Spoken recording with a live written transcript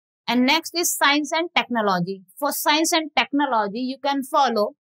And next is science and technology. For science and technology, you can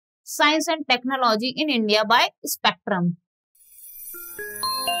follow Science and Technology in India by Spectrum.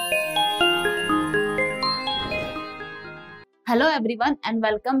 Hello everyone and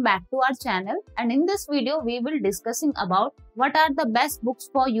welcome back to our channel, and in this video we will discussing about what are the best books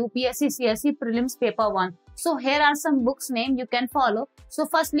for UPSC CSE Prelims Paper 1. So here are some books name you can follow. So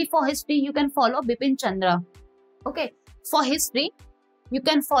firstly, for history you can follow Bipin Chandra. Okay, for history you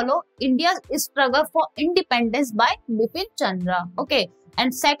can follow India's Struggle for Independence by Bipin Chandra. Okay,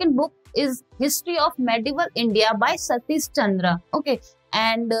 and second book is History of Medieval India by Satish Chandra. Okay,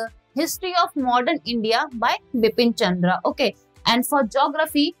 and History of Modern India by Bipin Chandra. Okay, and for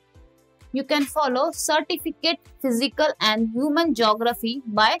geography, you can follow Certificate Physical and Human Geography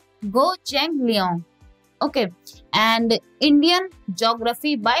by Go Cheng Leong. Okay, and Indian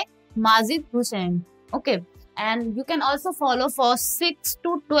Geography by Mazid Hussain. Okay, and you can also follow for 6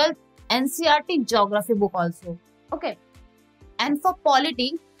 to 12 NCERT Geography book also. Okay, and for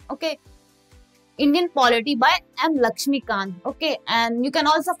polity, okay, Indian Polity by M. Lakshmikant. Okay, and you can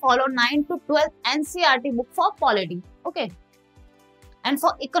also follow 9 to 12 NCERT book for polity. Okay, and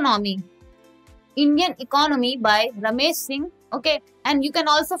for economy, Indian Economy by Ramesh Singh. Okay, and you can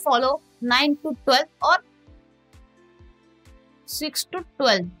also follow 9 to 12 or 6 to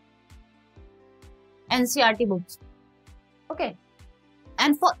 12 NCERT books. Okay,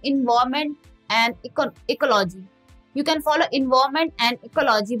 and for environment and ecology, you can follow Environment and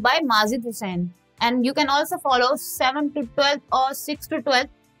Ecology by Mazid Hussain. And you can also follow 7 to 12 or 6 to 12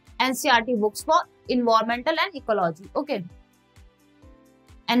 NCERT books for environmental and ecology. Okay.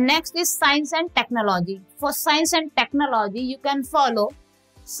 And next is Science and Technology. For Science and Technology, you can follow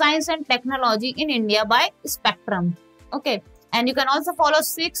Science and Technology in India by Spectrum. Okay. And you can also follow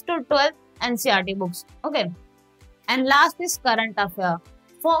 6 to 12 NCERT books. Okay. And last is Current Affair.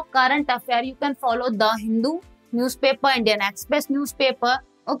 For Current Affair, you can follow The Hindu newspaper, Indian Express newspaper,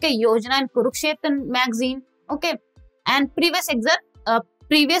 okay, Yojana and Kurukshetra magazine, okay, and previous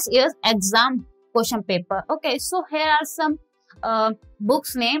year's exam question paper. Okay, so here are some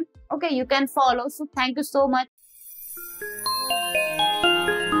books name. Okay, you can follow. So thank you so much.